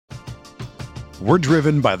We're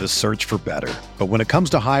driven by the search for better. But when it comes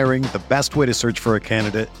to hiring, the best way to search for a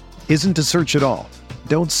candidate isn't to search at all.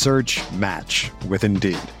 Don't search, match with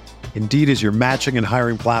Indeed. Indeed is your matching and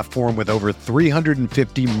hiring platform with over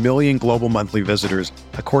 350 million global monthly visitors,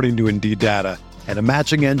 according to Indeed data, and a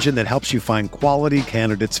matching engine that helps you find quality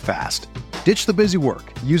candidates fast. Ditch the busy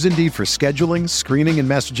work. Use Indeed for scheduling, screening, and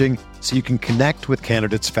messaging so you can connect with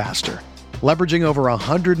candidates faster. Leveraging over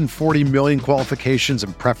 140 million qualifications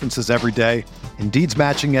and preferences every day, Indeed's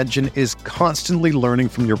matching engine is constantly learning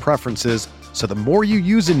from your preferences, so the more you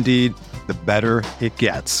use Indeed, the better it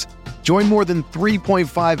gets. Join more than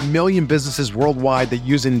 3.5 million businesses worldwide that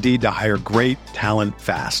use Indeed to hire great talent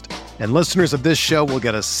fast. And listeners of this show will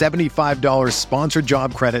get a $75 sponsored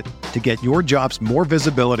job credit to get your jobs more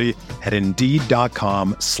visibility at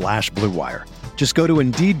Indeed.com/Blue Wire. Just go to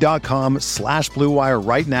Indeed.com/Blue Wire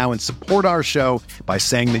right now and support our show by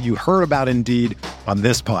saying that you heard about Indeed on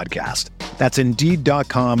this podcast. That's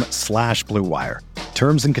Indeed.com/Blue Wire.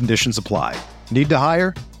 Terms and conditions apply. Need to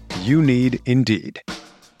hire? You need Indeed.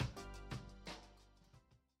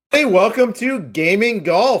 Hey, welcome to Gaming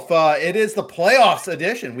Golf. It is the playoffs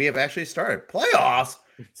edition. We have actually started playoffs.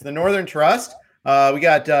 It's the Northern Trust. We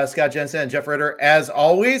got Scott Jensen and Jeff Ritter as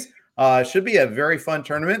always. Should be a very fun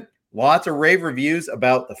tournament. Lots of rave reviews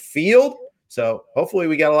about the field. So hopefully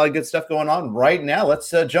we got a lot of good stuff going on right now. Let's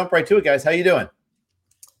jump right to it, guys. How you doing?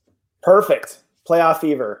 Perfect. Playoff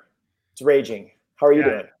fever. It's raging. How are you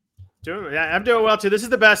doing? I'm doing well too. This is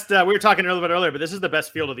the best. We were talking a little bit earlier, but this is the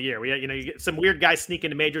best field of the year. You get some weird guys sneak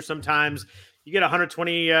into majors sometimes. You get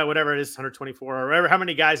 120, whatever it is, 124 or whatever, how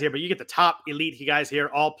many guys here, but you get the top elite guys here,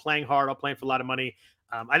 all playing hard, all playing for a lot of money.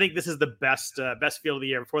 I think this is the best field of the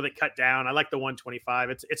year before they cut down. I like the 125.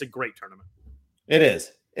 It's a great tournament. It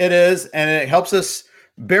is. And it helps us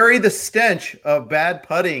bury the stench of bad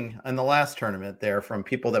putting in the last tournament there from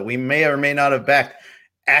people that we may or may not have backed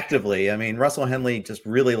actively. I mean, Russell Henley just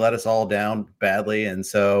really let us all down badly. And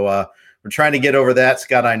so we're trying to get over that.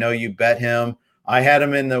 Scott, I know you bet him. I had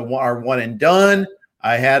him in our one and done.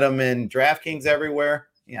 I had him in DraftKings everywhere.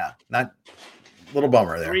 Yeah, not a little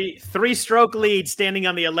bummer there. Three-stroke lead standing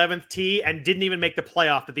on the 11th tee and didn't even make the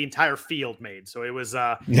playoff that the entire field made. So it was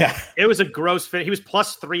it was a gross fit. He was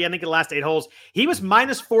 +3, I think, in the last 8 holes. He was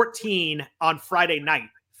 -14 on Friday night.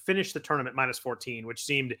 Finished the tournament -14, which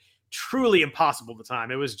seemed truly impossible at the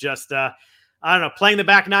time. It was just I don't know, playing the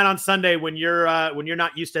back nine on Sunday when you're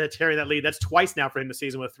not used to carrying that lead. That's twice now for him this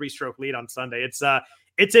season with a 3-stroke lead on Sunday. It's a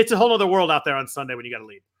whole other world out there on Sunday when you got a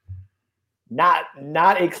lead. Not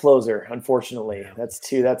a closer, unfortunately. Those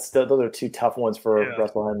are two tough ones for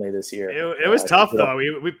Russell Henley this year. It was tough though.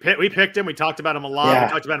 We picked him. We talked about him a lot. Yeah.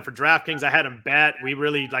 We talked about him for DraftKings. I had him bet. We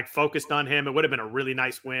really focused on him. It would have been a really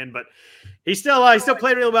nice win, but he still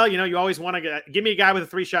played really well. You always want to give me a guy with a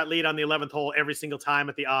 3-shot lead on the 11th hole every single time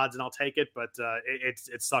at the odds, and I'll take it. But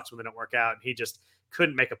it sucks when they don't work out. He just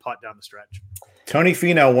couldn't make a putt down the stretch. Tony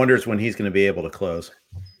Finau wonders when he's going to be able to close.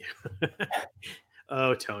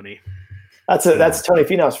 Oh, Tony. That's Tony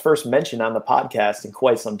Finau's first mention on the podcast in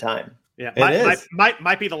quite some time. Yeah,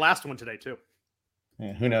 might be the last one today too.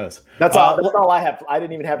 Yeah, who knows? That's all I have. I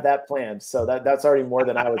didn't even have that planned, so that's already more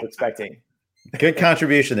than I was expecting. Good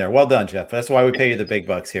contribution there. Well done, Jeff. That's why we pay you the big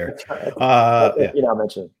bucks here.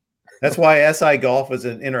 Mention. That's why SI Golf was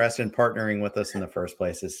interested in partnering with us in the first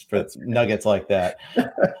place, is for nuggets like that.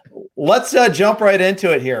 Let's jump right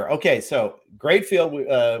into it here. Okay, so great field.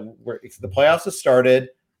 The playoffs have started.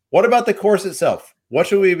 What about the course itself? What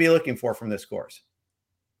should we be looking for from this course?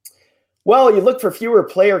 Well, you look for fewer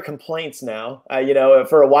player complaints now.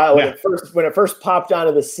 For a while when it first popped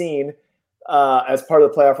onto the scene as part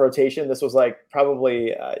of the playoff rotation, this was probably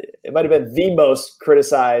it might have been the most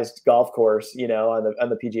criticized golf course, on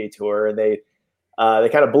the PGA Tour, and they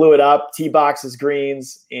kind of blew it up, tee boxes,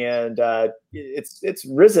 greens, and it's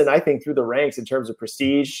risen, I think, through the ranks in terms of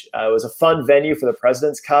prestige. It was a fun venue for the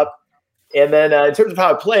President's Cup. And then in terms of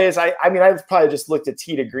how it plays, I've probably just looked at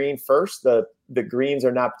tee to green first. The greens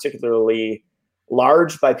are not particularly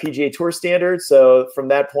large by PGA Tour standards. So from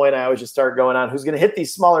that point, I always just start going on who's going to hit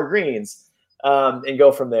these smaller greens and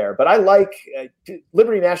go from there. But I like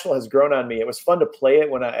Liberty National has grown on me. It was fun to play it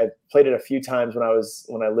when I played it a few times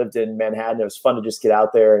when I lived in Manhattan. It was fun to just get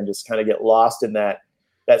out there and just kind of get lost in that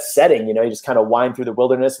setting. You just kind of wind through the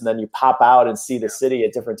wilderness and then you pop out and see the city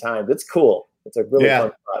at different times. It's cool. It's a really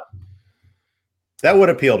fun spot. That would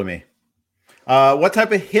appeal to me. What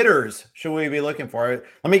type of hitters should we be looking for?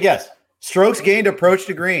 Let me guess. Strokes gained approach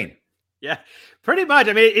to green. Yeah, pretty much.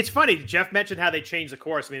 I mean, it's funny. Jeff mentioned how they changed the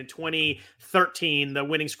course. I mean, in 2013, the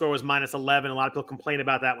winning score was -11. A lot of people complained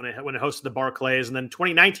about that when it hosted the Barclays. And then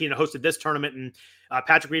 2019, it hosted this tournament, and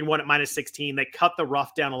Patrick Reed won at -16. They cut the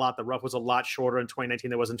rough down a lot. The rough was a lot shorter in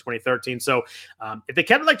 2019 than it was in 2013. So if they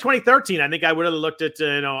kept it like 2013, I think I would have looked at,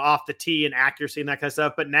 off the tee and accuracy and that kind of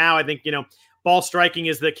stuff. But now I think, ball striking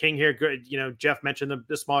is the king here. Jeff mentioned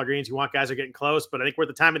the smaller greens. You want guys who are getting close, but I think we're at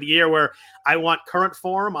the time of the year where I want current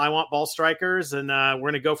form. I want ball strikers, and we're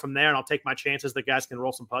going to go from there, and I'll take my chances that guys can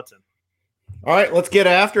roll some putts in. All right, let's get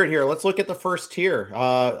after it here. Let's look at the first tier.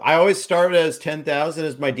 I always start as 10,000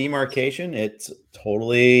 as my demarcation. It's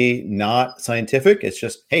totally not scientific. It's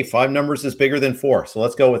just, hey, 5 numbers is bigger than 4. So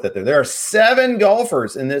let's go with it there. There are 7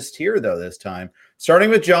 golfers in this tier, though, this time.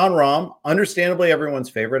 Starting with Jon Rahm, understandably everyone's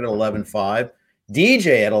favorite at 11.5.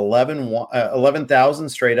 DJ at 11,000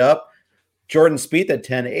 straight up. Jordan Spieth at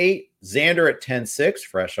 10.8. Xander at 10.6,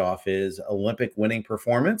 fresh off his Olympic winning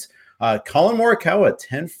performance. Colin Morikawa at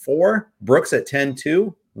 10.4. Brooks at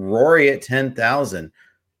 10.2. Rory at 10,000.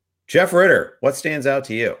 Jeff Ritter, what stands out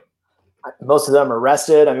to you? Most of them are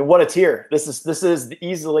rested. I mean, what a tier. This is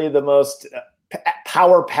easily the most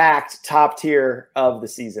power-packed top tier of the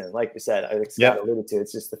season. Like we said, I think Scott alluded to,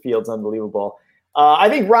 it's just the field's unbelievable. I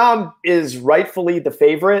think Rahm is rightfully the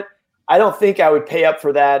favorite. I don't think I would pay up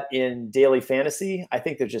for that in daily fantasy. I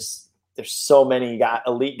think there's so many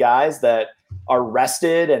elite guys that are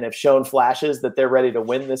rested and have shown flashes that they're ready to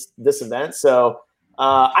win this event. So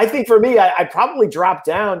I think for me, I probably drop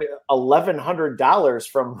down $1,100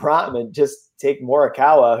 from Rahm and just take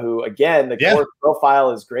Morikawa, who, again, the course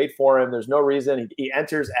profile is great for him. There's no reason he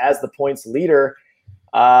enters as the points leader.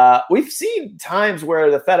 We've seen times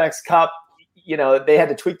where the FedEx Cup, they had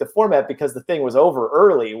to tweak the format because the thing was over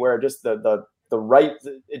early, where just the right,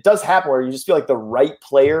 it does happen where you just feel like the right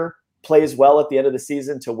player plays well at the end of the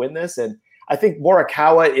season to win this. And I think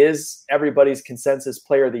Morikawa is everybody's consensus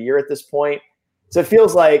player of the year at this point. So it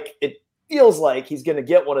feels like he's going to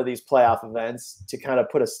get one of these playoff events to kind of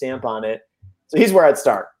put a stamp on it. So he's where I'd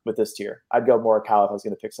start with this tier. I'd go Morikawa if I was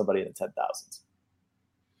going to pick somebody in the 10,000s.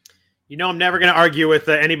 I'm never going to argue with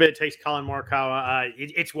anybody that takes Colin Morikawa.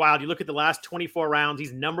 It's wild. You look at the last 24 rounds,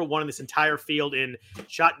 he's number 1 in this entire field in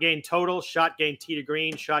shot gain total, shot gain tee to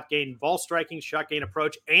green, shot gain ball striking, shot gain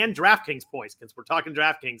approach, and DraftKings points, because we're talking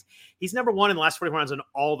DraftKings. He's number 1 in the last 24 rounds in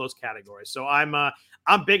all those categories. So I'm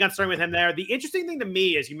big on starting with him there. The interesting thing to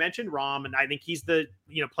me is you mentioned Rahm, and I think he's the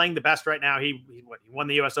playing the best right now. He won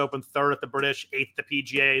the U.S. Open, 3rd at the British, 8th at the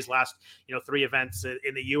PGA's last 3 events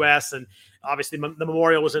in the U.S. and obviously the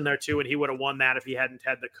Memorial was in there too, and he would have won that if he hadn't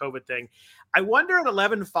had the COVID thing. I wonder at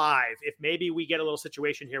 11.5 if maybe we get a little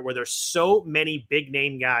situation here where there's so many big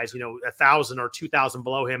name guys, 1,000 or 2,000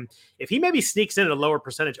 below him. If he maybe sneaks in at a lower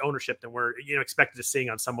percentage ownership than we're expected to see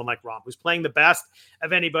on someone like Rahm, who's playing the best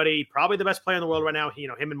of anybody, probably the best player in the world right now.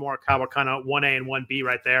 Him and Morikawa kind of 1A and 1B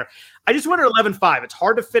right there. I just wonder 11.5. It's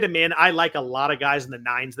hard to fit him in. I like a lot of guys in the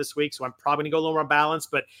 9s this week, so I'm probably going to go a little more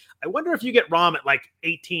balanced. But I wonder if you get Rahm at like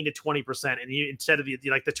 18 to 20%, and instead of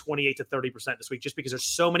the 28 to 30% this week, just because there's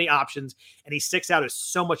so many options. And he sticks out as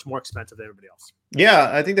so much more expensive than everybody else. Yeah,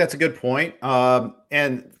 I think that's a good point.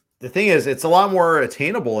 And the thing is, it's a lot more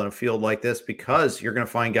attainable in a field like this because you're going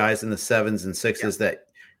to find guys in the 7s and 6s that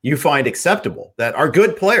you find acceptable, that are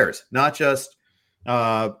good players, not just,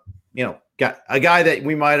 got a guy that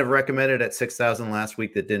we might have recommended at 6,000 last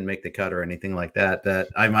week that didn't make the cut or anything like that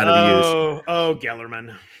I might have used. Oh,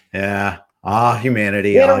 Gellerman. Yeah.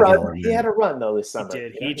 Humanity. He had a run though this summer.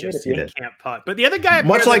 He can't putt. But the other guy,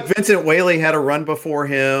 much like Vincent Whaley had a run before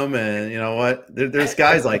him, and you know what? There's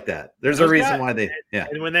guys like that. There's a reason why they. Yeah.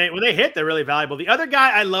 And when they hit, they're really valuable. The other guy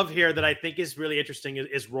I love here that I think is really interesting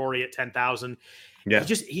is Rory at 10,000. Yeah.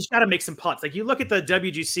 He's got to make some putts. Like you look at the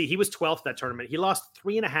WGC, he was 12th that tournament. He lost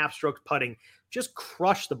 3.5 strokes putting. Just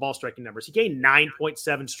crushed the ball striking numbers. He gained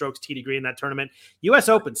 9.7 strokes tee to green in that tournament. U.S.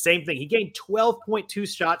 Open, same thing. He gained 12.2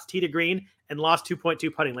 shots tee to green and lost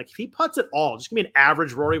 2.2 putting. Like if he putts at all, just give me an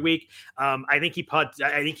average Rory week. I think he putts.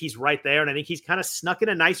 I think he's right there, and I think he's kind of snuck in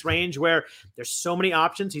a nice range where there's so many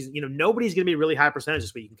options. He's nobody's going to be really high percentage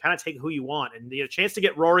this week. You can kind of take who you want, and a chance to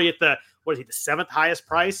get Rory at the 7th highest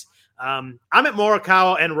price. I'm at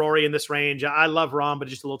Morikawa and Rory in this range. I love Rahm, but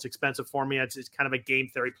just a little too expensive for me. It's kind of a game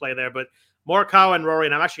theory play there, but Morikawa and Rory,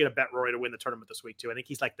 and I'm actually going to bet Rory to win the tournament this week too. I think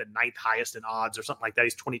he's like the 9th highest in odds or something like that.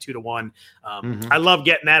 He's 22 to 1. I love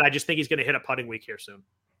getting that. I just think he's going to hit a putting week here soon.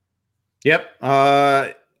 Yep.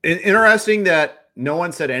 Interesting that no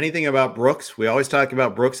one said anything about Brooks. We always talk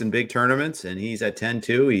about Brooks in big tournaments, and he's at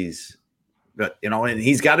 10-2. And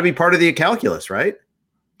he's got to be part of the calculus, right?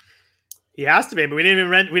 He has to be. But we didn't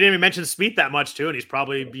even mention Spieth that much too, and he's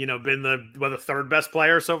probably been the third best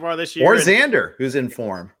player so far this year. Or Xander, who's in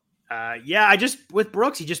form. With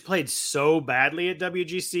Brooks, he just played so badly at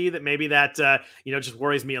WGC that maybe that just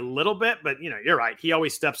worries me a little bit. But you're right. He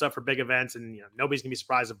always steps up for big events, and nobody's gonna be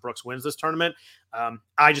surprised if Brooks wins this tournament.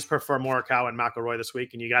 I just prefer Morikawa and McIlroy this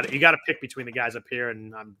week, and you got to pick between the guys up here,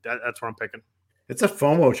 and that's where I'm picking. It's a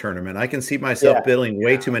FOMO tournament. I can see myself building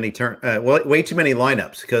way too many way too many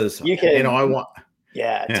lineups because I want.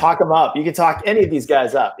 Yeah, talk them up. You can talk any of these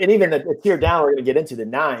guys up, and even the tier down. We're going to get into the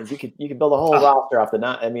nines. You can build a whole roster off the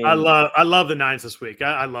nine. I mean, I love the nines this week.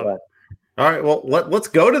 I love it. All right, well let's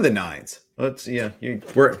go to the nines.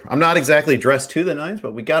 I'm not exactly dressed to the nines,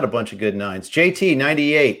 but we got a bunch of good nines. JT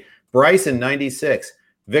 98, Bryson 96,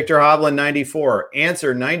 Victor Hovland 94,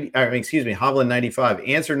 Answer 90. Hovland 95,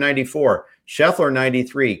 Answer 94, Scheffler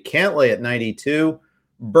 93, Cantlay at 92,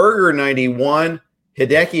 Berger 91.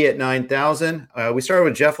 Hideki at 9,000. We started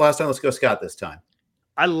with Jeff last time. Let's go Scott this time.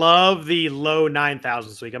 I love the low 9,000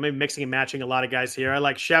 this week. I'm mixing and matching a lot of guys here. I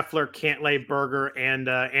like Scheffler, Cantlay, Berger, and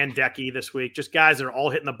Decky this week. Just guys that are all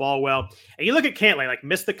hitting the ball well. And you look at Cantlay,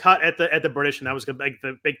 missed the cut at the British, and that was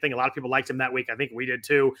the big thing. A lot of people liked him that week. I think we did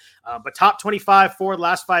too. But top 25 for the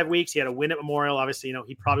last 5 weeks. He had a win at Memorial. Obviously,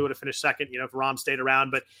 he probably would have finished second, if Rahm stayed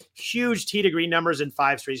around. But huge tee to green numbers in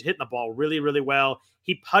 5 straight. He's hitting the ball really, really well.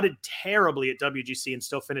 He putted terribly at WGC and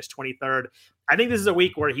still finished 23rd. I think this is a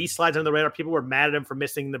week where he slides under the radar. People were mad at him for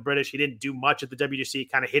missing the British. He didn't do much at the WGC,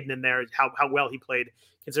 kind of hidden in there how well he played,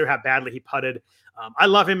 consider how badly he putted. I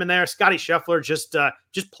love him in there. Scotty Scheffler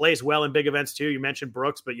just plays well in big events too. You mentioned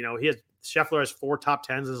Brooks, but Scheffler has 4 top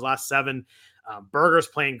 10s in his last 7. Berger's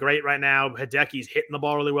playing great right now. Hideki's hitting the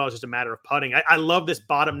ball really well. It's just a matter of putting. I love this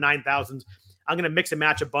bottom 9,000s. I'm going to mix and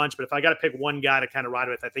match a bunch, but if I got to pick one guy to kind of ride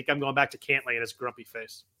with, I think I'm going back to Cantlay and his grumpy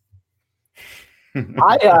face. You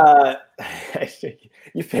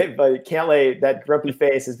pick, but Cantlay, that grumpy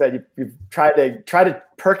face is that you've tried to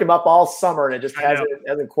perk him up all summer and it just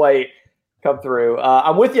hasn't quite come through.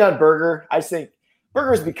 I'm with you on Berger. I think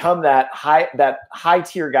Berger's become that high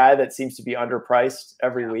tier guy that seems to be underpriced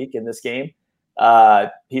every week in this game.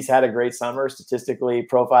 He's had a great summer, statistically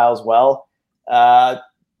profiles well.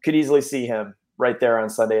 Could easily see him right there on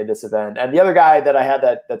Sunday at this event. And the other guy that I had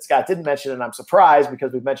that Scott didn't mention, and I'm surprised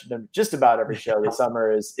because we've mentioned him just about every show this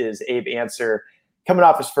summer, is Abe Answer, coming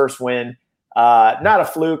off his first win. Not a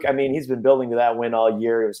fluke. I mean, he's been building to that win all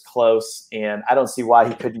year. It was close, and I don't see why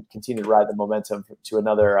he couldn't continue to ride the momentum to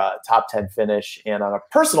another top 10 finish. And on a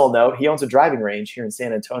personal note, he owns a driving range here in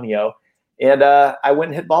San Antonio. And I went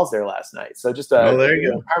and hit balls there last night. So just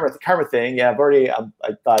a karma thing. Yeah, I've already I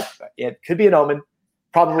thought it could be an omen.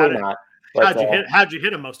 Probably not. But, how'd you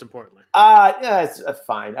hit him, most importantly? Yeah, it's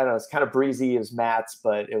fine. I don't know. It's kind of breezy. It was mats,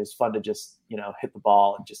 but it was fun to just, hit the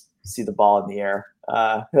ball and just see the ball in the air.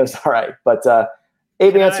 It was all right. But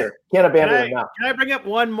Abe Answer, can't abandon him now. Can I bring up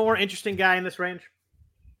one more interesting guy in this range?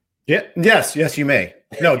 Yeah. Yes, you may.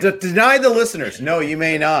 No, deny the listeners. No, you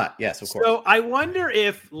may not. Yes, of course. So I wonder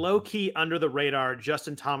if low-key under the radar,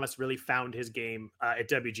 Justin Thomas really found his game at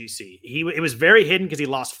WGC. It was very hidden because he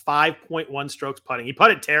lost 5.1 strokes putting. He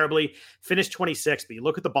putted terribly, finished 26th, but you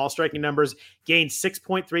look at the ball striking numbers, gained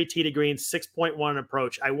 6.3 tee to green, 6.1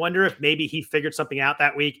 approach. I wonder if maybe he figured something out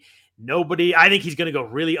that week. I think he's going to go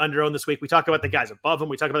really under-owned this week. We talk about the guys above him.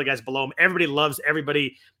 We talk about the guys below him. Everybody loves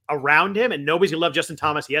everybody around him, and nobody's going to love Justin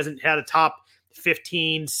Thomas. He hasn't had a top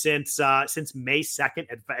 15 since May 2nd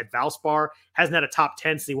at Valspar. Hasn't had a top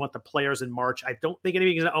 10 since he won the Players in March. I don't think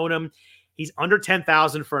anybody's going to own him. He's under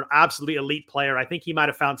 10,000 for an absolutely elite player. I think he might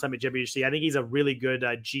have found some at WGC. I think he's a really good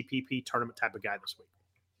GPP tournament type of guy this week.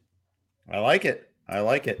 I like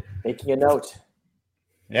it. Making a note.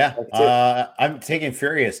 Yeah, I'm taking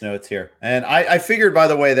furious notes here. And I figured, by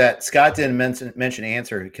the way, that Scott didn't mention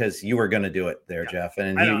Answer because you were going to do it there, Jeff.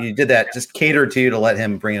 And you did that, just catered to you to let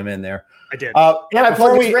him bring him in there. I did. And I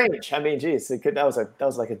plugged his range. I mean, geez, that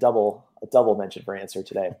was like a double mention for Answer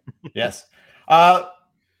today. Yes.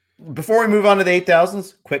 Before we move on to the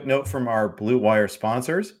 8,000s, quick note from our Blue Wire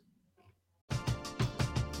sponsors.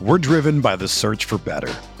 We're driven by the search for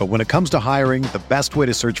better. But when it comes to hiring, the best way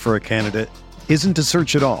to search for a candidate isn't to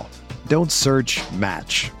search at all. Don't search,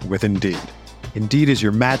 match with Indeed. Indeed is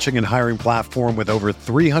your matching and hiring platform with over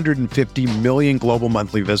 350 million global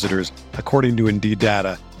monthly visitors, according to Indeed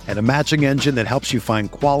data, and a matching engine that helps you find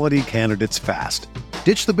quality candidates fast.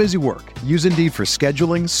 Ditch the busy work. Use Indeed for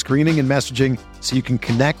scheduling, screening, and messaging so you can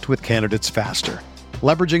connect with candidates faster.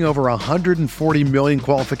 Leveraging over 140 million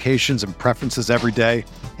qualifications and preferences every day,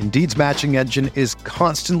 Indeed's matching engine is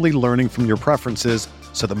constantly learning from your preferences,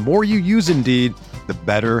 so the more you use Indeed, the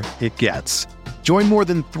better it gets. Join more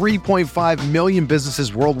than 3.5 million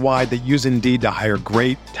businesses worldwide that use Indeed to hire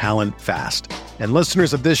great talent fast. And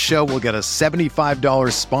listeners of this show will get a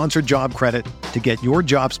 $75 sponsored job credit to get your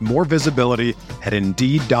jobs more visibility at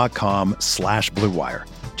Indeed.com/Blue Wire.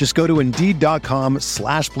 Just go to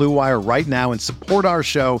Indeed.com/Blue Wire right now and support our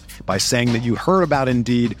show by saying that you heard about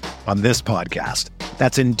Indeed on this podcast.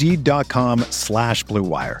 That's Indeed.com/Blue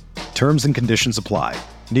Wire. Terms and conditions apply.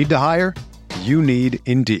 Need to hire? You need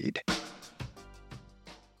Indeed.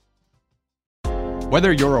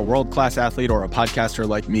 Whether you're a world-class athlete or a podcaster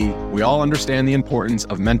like me, we all understand the importance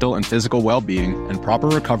of mental and physical well-being and proper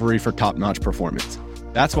recovery for top-notch performance.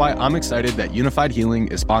 That's why I'm excited that Unified Healing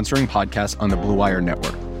is sponsoring podcasts on the Blue Wire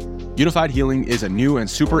Network. Unified Healing is a new and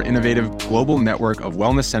super innovative global network of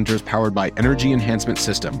wellness centers powered by Energy Enhancement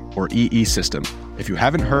System, or EE System. If you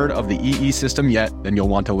haven't heard of the EE System yet, then you'll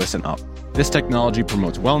want to listen up. This technology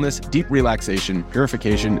promotes wellness, deep relaxation,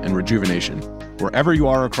 purification, and rejuvenation. Wherever you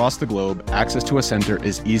are across the globe, access to a center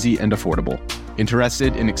is easy and affordable.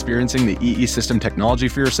 Interested in experiencing the EE System technology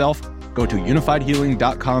for yourself? Go to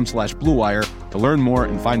unifiedhealing.com/Blue Wire to learn more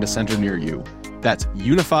and find a center near you. That's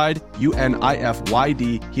unified,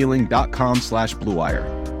 UNIFYD, healing.com/Blue Wire.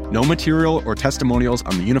 No material or testimonials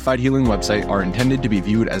on the Unified Healing website are intended to be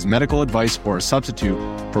viewed as medical advice or a substitute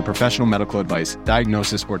for professional medical advice,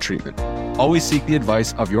 diagnosis, or treatment. Always seek the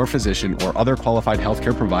advice of your physician or other qualified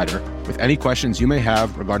healthcare provider with any questions you may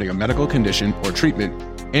have regarding a medical condition or treatment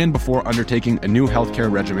and before undertaking a new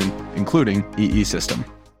healthcare regimen, including EE System.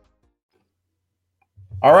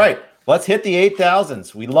 All right, let's hit the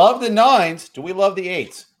 8,000s. We love the 9s. Do we love the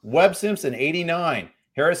 8s? Webb Simpson, 89.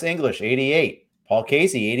 Harris English, 88. Paul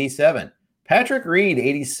Casey, 87. Patrick Reed,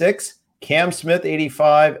 86. Cam Smith,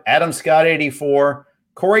 85. Adam Scott, 84.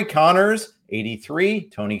 Corey Connors, 83.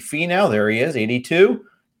 Tony Finau, there he is, 82.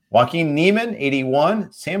 Joaquin Niemann,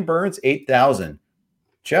 81. Sam Burns, 8,000.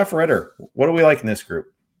 Jeff Ritter, what do we like in this group?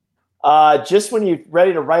 Just when you're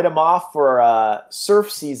ready to write him off for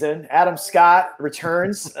surf season, Adam Scott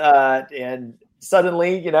returns and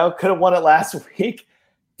suddenly, could have won it last week.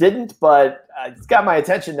 Didn't, but it's got my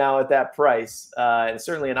attention now at that price. And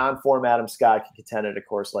certainly an on-form Adam Scott can contend at a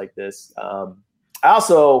course like this. I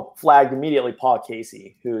also flagged immediately Paul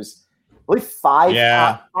Casey, who's really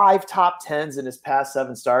five top tens in his past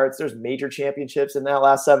 7 starts. There's major championships in that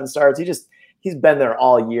last 7 starts. He's been there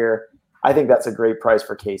all year. I think that's a great price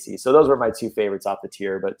for Casey. So those were my 2 favorites off the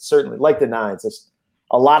tier, but certainly like the 9s, there's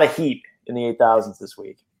a lot of heat in the 8,000s this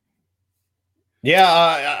week.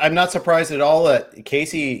 Yeah, I'm not surprised at all that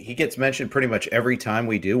Casey, he gets mentioned pretty much every time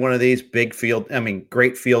we do one of these great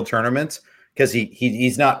field tournaments because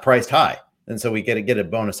he's not priced high. And so we get a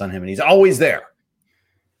bonus on him and he's always there.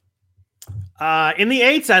 In the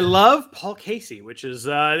 8s, I love Paul Casey, which is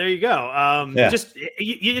there you go. Just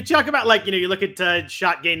you talk about you look at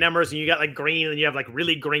shot gain numbers and you got like green and you have like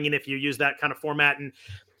really green if you use that kind of format. And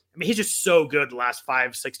I mean, he's just so good the last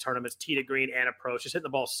 5-6 tournaments, tee to green and approach, just hitting the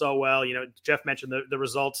ball so well. Jeff mentioned the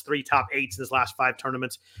results, 3 top 8s in his last 5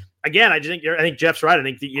 tournaments. Again, I think Jeff's right. I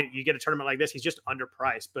think that you get a tournament like this, he's just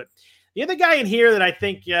underpriced. But the other guy in here that I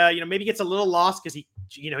think maybe gets a little lost because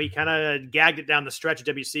he kind of gagged it down the stretch at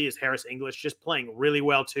WC is Harris English, just playing really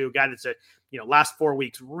well too. Guy that's last 4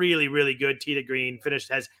 weeks really really good, tee to green,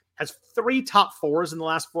 finished has 3 top 4s in the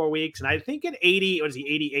last 4 weeks, and I think at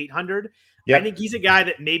 8,800. Yep. I think he's a guy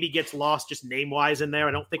that maybe gets lost just name-wise in there.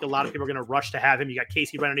 I don't think a lot of people are going to rush to have him. You got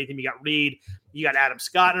Casey right underneath him. You got Reed. You got Adam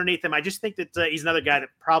Scott underneath him. I just think that he's another guy that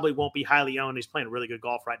probably won't be highly owned. He's playing really good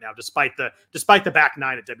golf right now, despite the back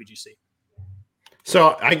 9 at WGC.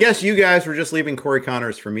 So I guess you guys were just leaving Corey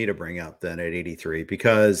Connors for me to bring up then at 83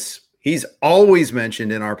 because he's always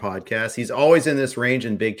mentioned in our podcast. He's always in this range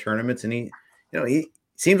in big tournaments, and he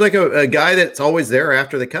seems like a guy that's always there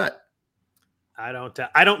after the cut. I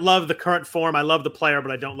don't love the current form. I love the player, but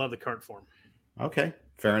I don't love the current form. Okay,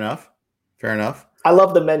 fair enough. I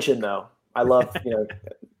love the mention though. I love okay.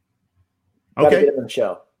 Get him in the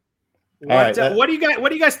show. What do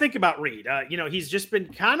you guys think about Reed? He's just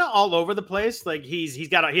been kind of all over the place. Like he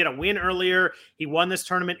had a win earlier. He won this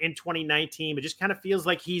tournament in 2019, but just kind of feels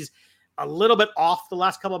like he's a little bit off the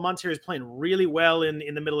last couple of months here. He's playing really well in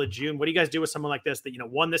the middle of June. What do you guys do with someone like this that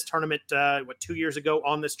won this tournament 2 years ago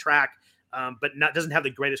on this track, but doesn't have the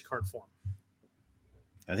greatest current form?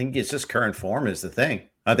 I think it's just current form is the thing.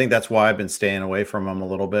 I think that's why I've been staying away from him a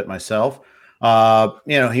little bit myself.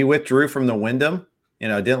 He withdrew from the Wyndham.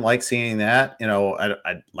 Didn't like seeing that.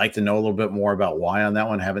 I'd like to know a little bit more about why on that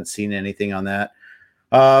one. Haven't seen anything on that.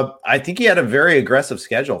 I think he had a very aggressive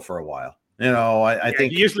schedule for a while. I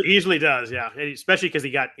think he usually does. Yeah. Especially because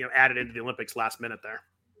he got, added into the Olympics last minute there.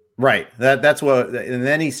 Right. That's what, and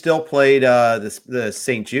then he still played the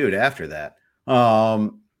St. Jude after that.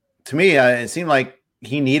 To me, it seemed like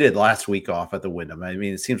he needed last week off at the Wyndham. I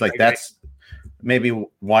mean, it seems like that's maybe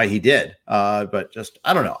why he did. But just,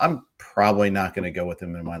 I don't know. I'm probably not going to go with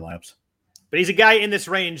him in my laps. But he's a guy in this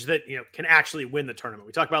range that, you know, can actually win the tournament.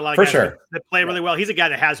 We talk about a lot of guys that play really well. He's a guy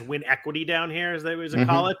that has win equity down here, as they would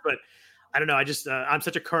call it. But I don't know. I just I'm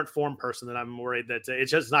such a current form person that I'm worried that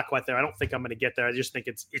it's just not quite there. I don't think I'm going to get there. I just think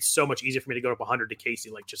it's so much easier for me to go up 100 to Casey,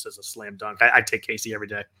 like just as a slam dunk. I take Casey every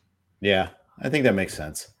day. Yeah, I think that makes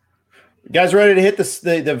sense. You guys ready to hit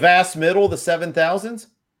the vast middle, the 7,000s?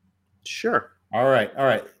 Sure. All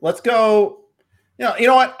right. Let's go. You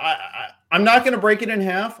know what? I'm not going to break it in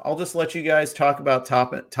half. I'll just let you guys talk about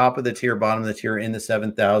top of the tier, bottom of the tier in the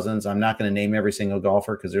 7,000s. I'm not going to name every single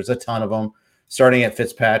golfer because there's a ton of them, starting at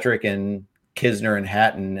Fitzpatrick and Kisner and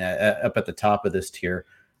Hatton up at the top of this tier.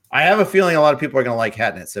 I have a feeling a lot of people are going to like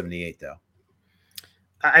Hatton at 78, though.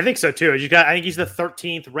 I think so too. I think he's the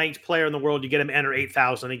 13th ranked player in the world. You get him to enter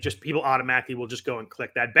 8,000. I think just people automatically will just go and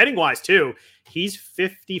click that. Betting wise too, he's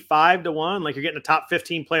 55 to 1. Like you're getting a top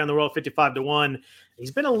 15 player in the world, 55 to 1.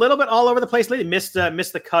 He's been a little bit all over the place lately. Missed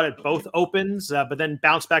the cut at both opens, but then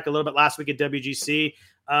bounced back a little bit last week at WGC.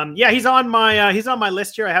 He's on my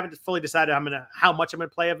list here. I haven't fully decided how much I'm gonna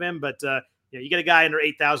play of him, but you get a guy under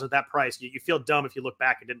 8,000 at that price. You feel dumb if you look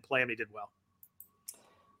back and didn't play him. He did well.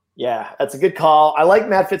 Yeah, that's a good call. I like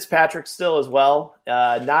Matt Fitzpatrick still as well.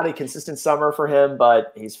 Not a consistent summer for him,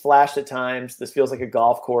 but he's flashed at times. This feels like a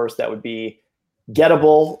golf course that would be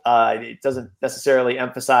gettable. It doesn't necessarily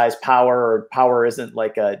emphasize power, or power isn't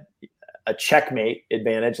like a checkmate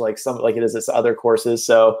advantage like it is at other courses.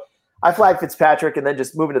 So I flag Fitzpatrick, and then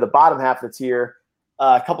just moving to the bottom half of the tier.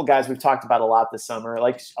 A couple guys we've talked about a lot this summer. I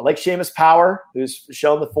like Seamus Power, who's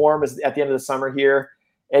shown the form at the end of the summer here.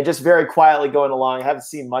 And just very quietly going along. I haven't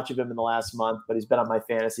seen much of him in the last month, but he's been on my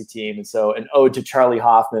fantasy team. And so an ode to Charlie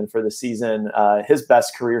Hoffman for the season, his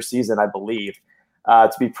best career season, I believe,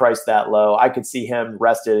 to be priced that low. I could see him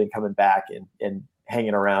rested and coming back and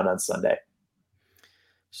hanging around on Sunday.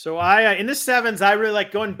 So in the sevens, I really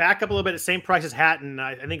like going back up a little bit at the same price as Hatton.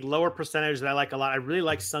 I think lower percentage that I like a lot. I really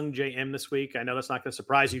like Sung J M this week. I know that's not going to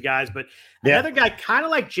surprise you guys, but another guy kind of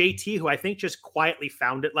like JT, who I think just quietly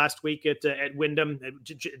found it last week at Wyndham.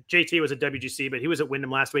 JT was at WGC, but he was at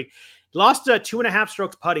Wyndham last week. Lost 2.5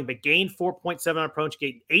 strokes putting, but gained 4.7 on approach,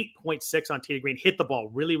 gained 8.6 on tee to green. Hit the ball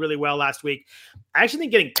really, really well last week. I actually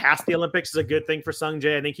think getting past the Olympics is a good thing for Sung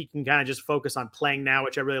Jae. I think he can kind of just focus on playing now,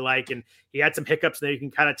 which I really like. And he had some hiccups there. You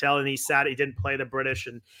can kind of tell. And he didn't play the British.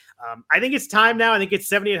 And I think it's time now. I think it's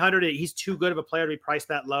 7,800. He's too good of a player to be priced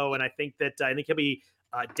that low. And I think he'll be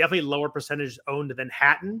definitely lower percentage owned than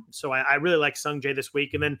Hatton. So I really like Sung Jae this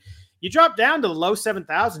week. And then you drop down to the low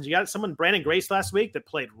 7,000s. You got someone, Brandon Grace, last week that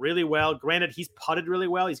played really well. Granted, he's putted really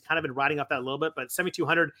well. He's kind of been riding off that a little bit, but at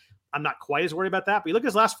 7,200, I'm not quite as worried about that. But you look at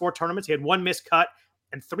his last 4 tournaments, he had 1 missed cut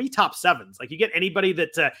and 3 top 7s. Like you get anybody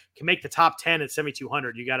that can make the top 10 at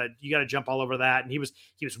 7,200, you gotta jump all over that. And he was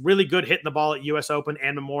really good hitting the ball at US Open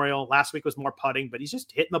and Memorial. Last week was more putting, but he's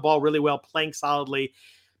just hitting the ball really well, playing solidly.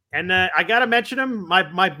 And I got to mention him,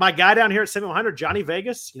 my guy down here at 7,100, Johnny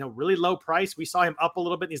Vegas, really low price. We saw him up a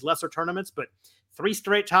little bit in these lesser tournaments, but 3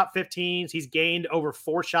 straight top 15s. He's gained over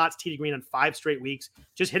 4 shots tee to green on 5 straight weeks,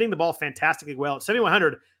 just hitting the ball fantastically well. At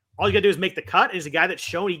 7,100, all you got to do is make the cut. He's a guy that's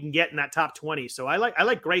shown he can get in that top 20. So I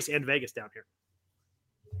like Grace and Vegas down here.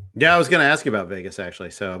 Yeah, I was going to ask you about Vegas, actually.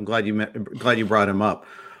 So I'm glad you brought him up.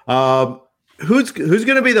 Who's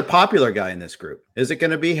going to be the popular guy in this group? Is it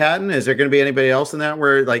going to be Hatton? Is there going to be anybody else in that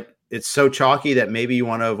where like it's so chalky that maybe you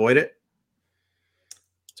want to avoid it?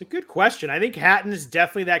 It's a good question. I think Hatton is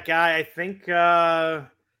definitely that guy. I think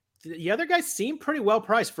the other guys seem pretty well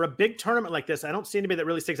priced for a big tournament like this. I don't see anybody that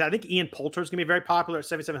really sticks out. I think Ian Poulter is going to be very popular at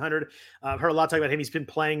 7,700. I've heard a lot talk about him. He's been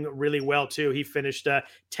playing really well too. He finished 10th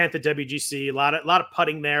at WGC. A lot of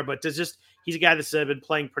putting there, but he's a guy that's been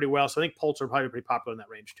playing pretty well. So I think Poulter probably pretty popular in that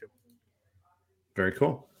range too. Very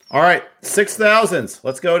cool. All right, 6,000s.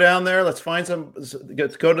 Let's go down there. Let's find some.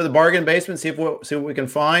 Let's go to the bargain basement. See what we can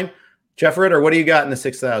find. Jeff Ritter, what do you got in the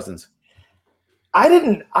 6,000s?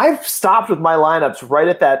 I've stopped with my lineups right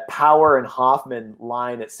at that Power and Hoffman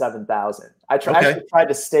line at 7,000. Actually tried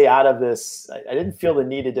to stay out of this. I didn't feel the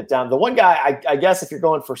need to dip down. The one guy, I guess, if you're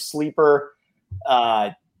going for sleeper,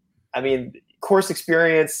 course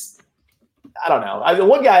experience. I don't know. The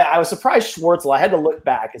one guy, I was surprised Schwartzel. I had to look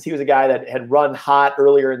back because he was a guy that had run hot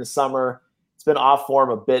earlier in the summer. It's been off form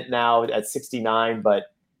a bit now at 69, but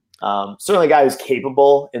certainly a guy who's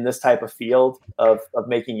capable in this type of field of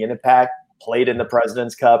making an impact. Played in the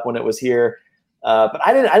President's Cup when it was here. But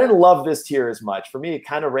I didn't love this tier as much. For me, it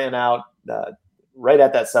kind of ran out right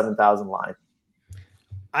at that 7,000 line.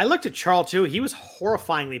 I looked at Charles too. He was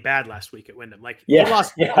horrifyingly bad last week at Wyndham. He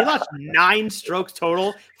lost 9 strokes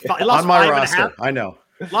total. He lost on my 5.5. roster. I know.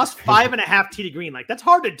 Lost 5.5 tee to green. That's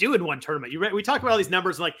hard to do in one tournament. We talk about all these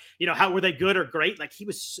numbers, how were they good or great? He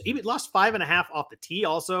lost 5.5 off the tee.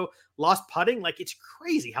 Also lost putting. It's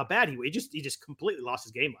crazy how bad he just completely lost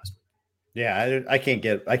his game last week. Yeah, I can't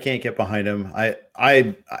get behind him. I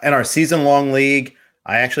in our season long league,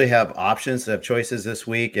 I actually have options to have choices this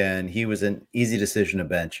week, and he was an easy decision to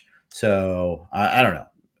bench. So I don't know.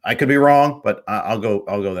 I could be wrong, but I'll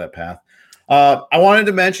go that path. I wanted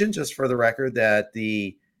to mention, just for the record, that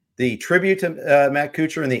the tribute to Matt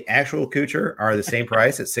Kuchar and the actual Kuchar are the same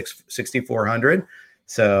price at $6,400.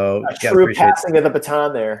 So a true passing of the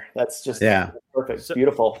baton there. That's just perfect,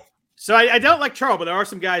 beautiful. So I don't like Charles, but there are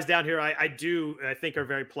some guys down here I think are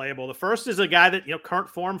very playable. The first is a guy that, current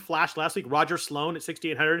form flashed last week. Roger Sloan at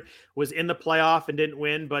 6,800 was in the playoff and didn't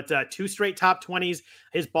win, but 2 straight top 20s.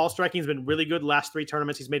 His ball striking has been really good the last 3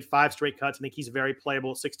 tournaments. He's made 5 straight cuts. I think he's very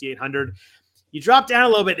playable at 6,800. You drop down a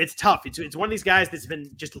little bit, it's tough. It's one of these guys that's been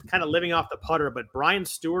just kind of living off the putter, but Brian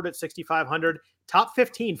Stewart at 6,500, top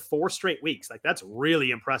 15, 4 straight weeks. That's really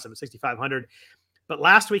impressive at 6,500. But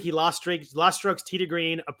last week he lost strokes tee to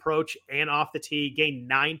green, approach, and off the tee, gained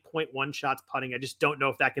 9.1 shots putting. I just don't know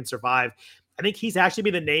if that can survive. I think he's actually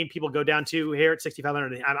be the name people go down to here at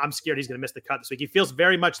 6,500. I'm scared he's going to miss the cut this week. He feels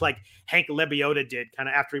very much like Hank Lebioda did, kind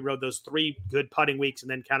of after he rode those 3 good putting weeks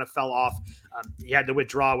and then kind of fell off. He had to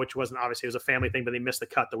withdraw, which wasn't obviously, it was a family thing, but he missed the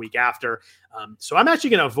cut the week after. So I'm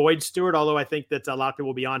actually going to avoid Stewart, although I think that a lot of people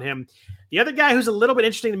will be on him. The other guy who's a little bit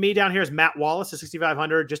interesting to me down here is Matt Wallace at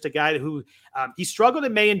 6,500. Just a guy who he struggled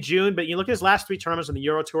in May and June, but you look at his last 3 tournaments on the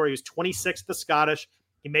Euro Tour. He was 26th at the Scottish.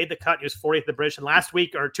 He made the cut. He was 40th at the British. And last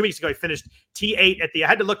week or 2 weeks ago, he finished T8 at I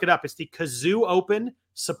had to look it up. It's the Kazoo Open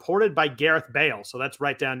supported by Gareth Bale. So that's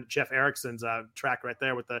right down Jeff Ericsson's track right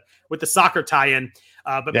there with the soccer tie-in.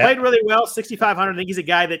 But played really well, 6,500. I think he's a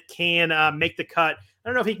guy that can make the cut. I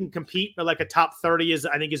don't know if he can compete, but a top 30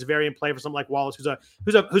 is very in play for something like Wallace,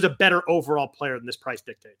 who's a better overall player than this price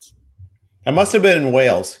dictates. I must have been in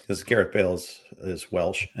Wales because Gareth Bale is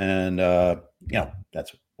Welsh, and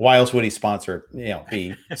that's why else would he sponsor?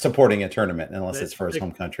 Be supporting a tournament unless it's for his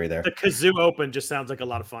home country there. The Kazoo Open just sounds like a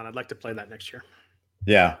lot of fun. I'd like to play that next year.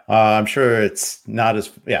 Yeah, I'm sure it's not as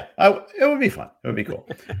it would be fun. It would be cool.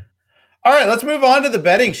 All right, let's move on to the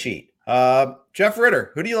betting sheet. Jeff Ritter,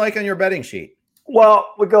 who do you like on your betting sheet?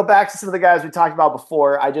 Well, we go back to some of the guys we talked about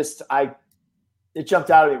before. It jumped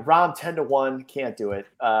out at me. Rahm 10-1, can't do it.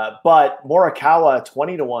 But Morikawa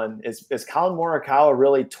 20-1. Is Colin Morikawa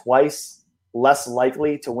really twice less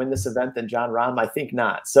likely to win this event than Jon Rahm? I think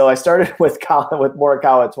not. So I started with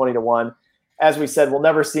Morikawa at 20-1. As we said, we'll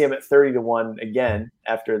never see him at 30-1 again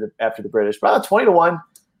after the British. But 20-1,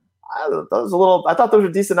 I thought those were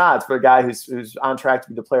decent odds for a guy who's on track to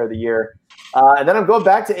be the player of the year. And then I'm going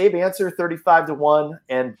back to Abe Answer 35-1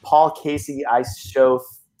 and Paul Casey I show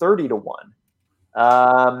 30-1.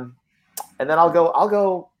 And then I'll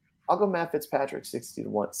go Matt Fitzpatrick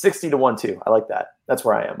 60-1 too. I like that. That's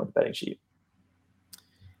where I am with the betting sheet.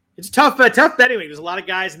 It's tough betting week. There's a lot of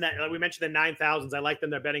guys in that. Like we mentioned the 9,000s. I like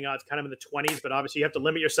them. Their betting odds kind of in the 20s, but obviously you have to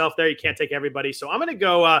limit yourself there. You can't take everybody. So I'm going to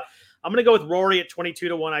go with Rory at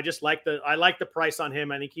 22-1. I just like the price on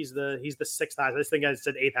him. I think he's the 6th highest. This thing I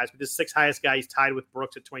said 8th highest, but the 6th highest guy. He's tied with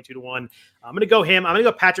Brooks at 22-1. I'm going to go him. I'm going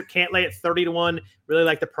to go Patrick Cantlay at 30-1. Really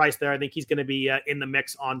like the price there. I think he's going to be in the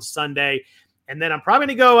mix on Sunday. And then I'm probably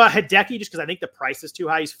going to go Hideki just because I think the price is too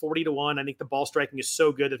high. He's 40-1. I think the ball striking is so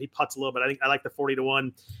good that he putts a little bit. I like the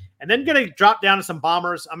 40-1. And then going to drop down to some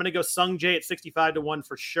bombers. I'm going to go Sung Jae at 65-1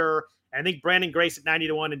 for sure. And I think Brandon Grace at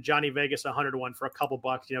 90-1 and Johnny Vegas 100-1 for a couple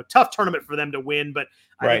bucks. Tough tournament for them to win, but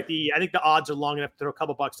I think the odds are long enough to throw a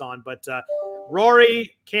couple bucks on. But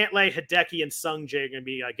Rory, Cantlay, Hideki, and Sung Jae are going to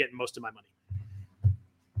be getting most of my money.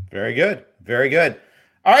 Very good. Very good.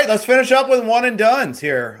 All right, let's finish up with one and dones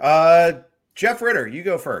here. Jeff Ritter, you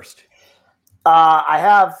go first.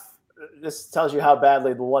 This tells you how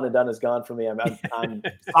badly the one and done has gone for me. I'm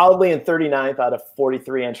solidly in 39th out of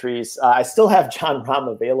 43 entries. I still have Jon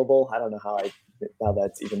Rahm available. I don't know how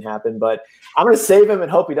that's even happened, but I'm going to save him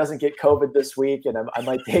and hope he doesn't get COVID this week. And I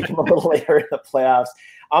might take him a little later in the playoffs.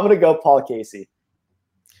 I'm going to go Paul Casey.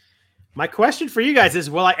 My question for you guys is,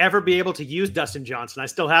 will I ever be able to use Dustin Johnson? I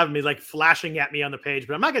still have him. He's like flashing at me on the page,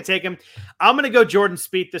 but I'm not going to take him. I'm going to go Jordan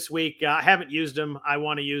Spieth this week. I haven't used him. I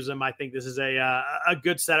want to use him. I think this is a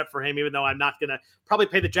good setup for him, even though I'm not going to probably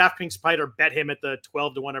pay the DraftKings fight or bet him at the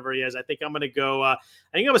 12 to whatever he is. I think I'm going to go. I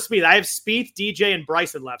think I'm with Spieth. I have Spieth, DJ, and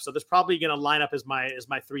Bryson left, so there's probably going to line up as my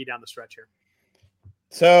 3 down the stretch here.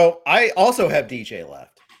 So I also have DJ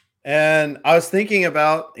left, and I was thinking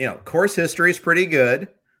about course history is pretty good.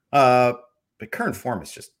 But current form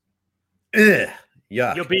is just, yuck.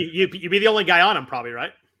 You'll be the only guy on him, probably,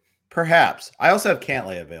 right? Perhaps. I also have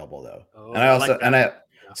Cantlay available though, Oh,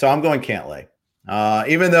 so I'm going Cantlay.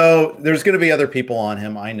 Even though there's going to be other people on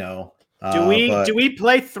him, I know. Do we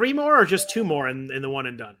play 3 more or just 2 more in the one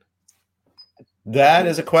and done? That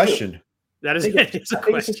is a question. I think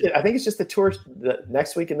it's just the tour the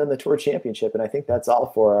next week and then the tour championship, and I think that's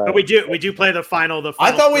all for. But we do play the final.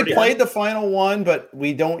 I thought we played the final one, but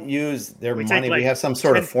we don't use their money. We have some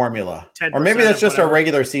sort of formula, or maybe that's just our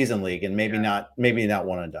regular season league, and maybe not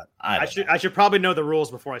one and done. I should probably know the rules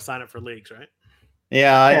before I sign up for leagues, right?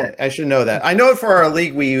 Yeah, I should know that. I know for our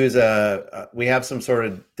league we use we have some sort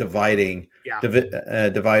of divider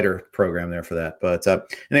program there for that. But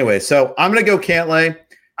anyway, so I'm gonna go Cantlay.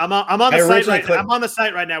 I'm on the site right now. I'm on the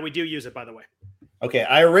site right now. We do use it, by the way. Okay,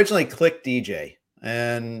 I originally clicked DJ,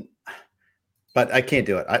 but I can't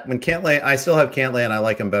do it. I still have Cantlay, and I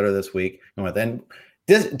like him better this week. And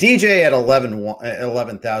this DJ at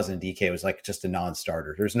 11,000 DK was like just a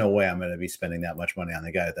non-starter. There's no way I'm going to be spending that much money on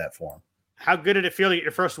the guy at that form. How good did it feel to get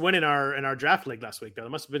your first win in our draft league last week, though? It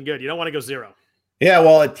must have been good. You don't want to go 0. Yeah,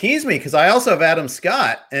 well, it teased me because I also have Adam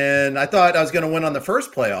Scott, and I thought I was going to win on the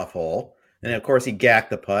first playoff hole. And of course, he gacked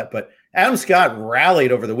the putt. But Adam Scott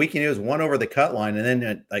rallied over the weekend. He was 1 over the cut line, and then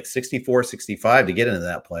at like 64, 65 to get into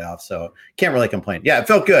that playoff. So can't really complain. Yeah, it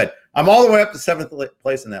felt good. I'm all the way up to 7th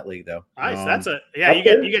place in that league, though. Nice. You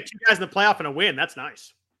get 2 guys in the playoff and a win. That's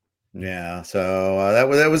nice. Yeah. So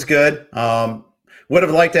that was good. Would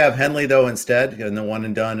have liked to have Henley though instead in the one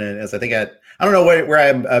and done. And as I think I don't know where I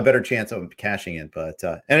have a better chance of cashing in, but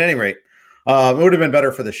at any rate. It would have been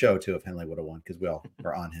better for the show too if Henley would have won because we all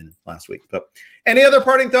were on him last week. But any other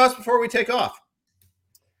parting thoughts before we take off?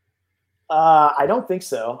 I don't think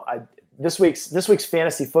so. This week's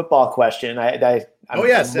fantasy football question. That's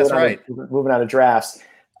right. Moving on to drafts.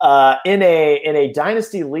 In a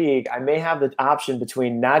dynasty league, I may have the option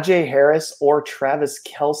between Najee Harris or Travis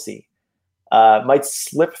Kelce. Might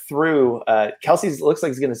slip through. Kelce looks like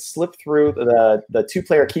he's going to slip through the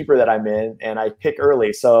 2-player keeper that I'm in, and I pick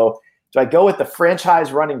early. So. Do I go with the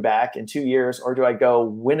franchise running back in 2 years, or do I go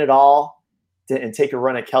win it all and take a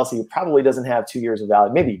run at Kelce, who probably doesn't have 2 years of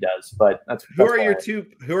value? Maybe he does, but who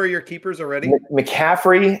are your keepers already?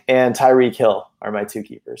 McCaffrey and Tyreek Hill are my 2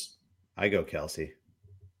 keepers. I go Kelce.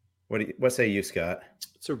 What say you, Scott?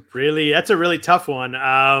 That's a really tough one.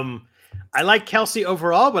 I like Kelce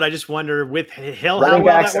overall, but I just wonder with Hill how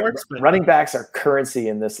well that works. Running backs are currency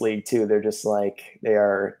in this league too. They're just like they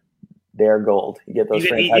are gold. You get those.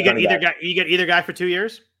 You get either guy for 2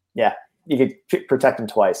 years. Yeah, you could protect them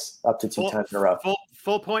twice, up to 2 times in a row.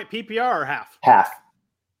 Full point PPR or half? Half.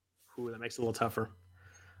 Ooh, that makes it a little tougher.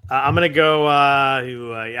 I'm gonna go.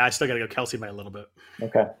 I still gotta go Kelce by a little bit.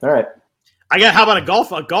 Okay, all right. How about a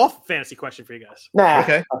golf fantasy question for you guys? Nah.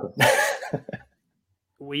 Okay.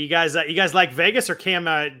 Well, you guys like Vegas or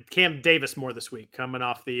Cam Davis more this week, coming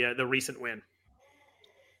off the recent win?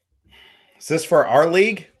 Is this for our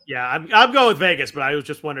league? Yeah, I'm going with Vegas, but I was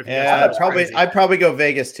just wondering. I'd probably go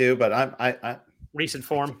Vegas too, but I recent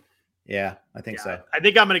form. Yeah, I think so. I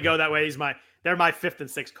think I'm going to go that way. They're my 5th and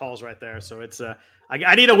 6th calls right there. So it's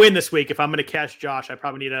I need a win this week if I'm going to cash Josh. I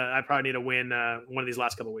probably need a win one of these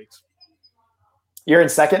last couple of weeks. You're in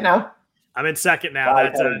 2nd now. I'm in 2nd now.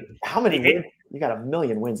 That's how many wins? You got 1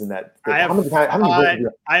 million wins in that. I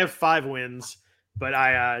have 5 wins.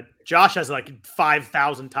 But Josh has like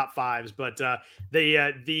 5,000 top 5s. But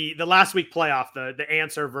the last week playoff, the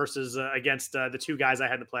answer versus against the 2 guys I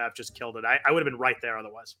had in the playoff just killed it. I would have been right there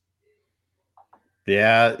otherwise.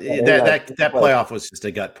 Yeah, that playoff was just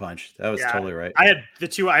a gut punch. That was totally right. I had the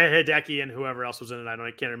 2. I had Hideki and whoever else was in it.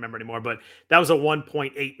 I can't remember anymore. But that was a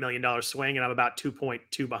 $1.8 million swing, and I'm about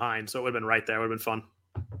 2.2 behind. So it would have been right there. It would have been fun.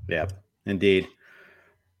 Yeah, indeed.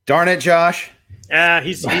 Darn it, Josh.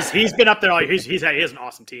 He's been up there. He has an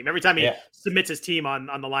awesome team. Every time he submits his team on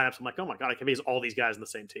the lineups, I'm like, oh my god, I can use all these guys in the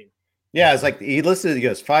same team. Yeah, it's like he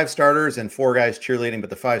goes 5 starters and 4 guys cheerleading, but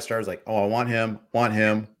the 5 stars like, oh, I want him.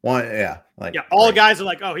 Yeah, all guys are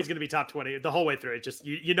like, oh, he's going to be top 20 the whole way through. It just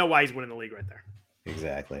you know why he's winning the league right there.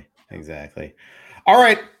 Exactly. All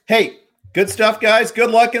right, hey, Good stuff, guys. Good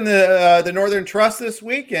luck in the Northern Trust this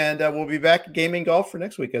week, and we'll be back at Gaming Golf for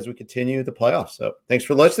next week as we continue the playoffs. So thanks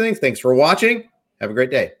for listening. Thanks for watching. Have a great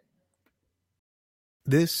day.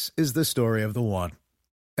 This is the story of the one.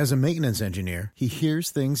 As a maintenance engineer, he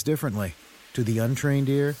hears things differently. To the untrained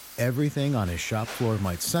ear, everything on his shop floor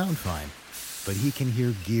might sound fine, but he can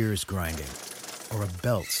hear gears grinding or a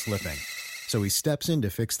belt slipping. So he steps in to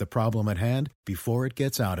fix the problem at hand before it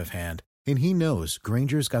gets out of hand. And he knows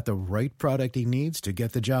Grainger's got the right product he needs to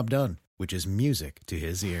get the job done, which is music to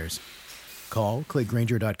his ears. Call, click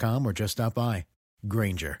Grainger.com, or just stop by.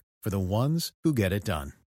 Grainger, for the ones who get it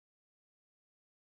done.